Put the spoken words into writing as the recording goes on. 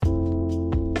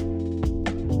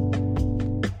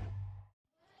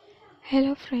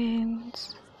Hello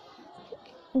friends,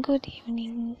 good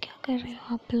evening. क्या कर रहे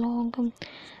हो आप लोग?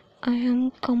 I am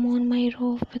come on my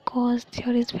roof because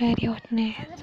there is very hotness.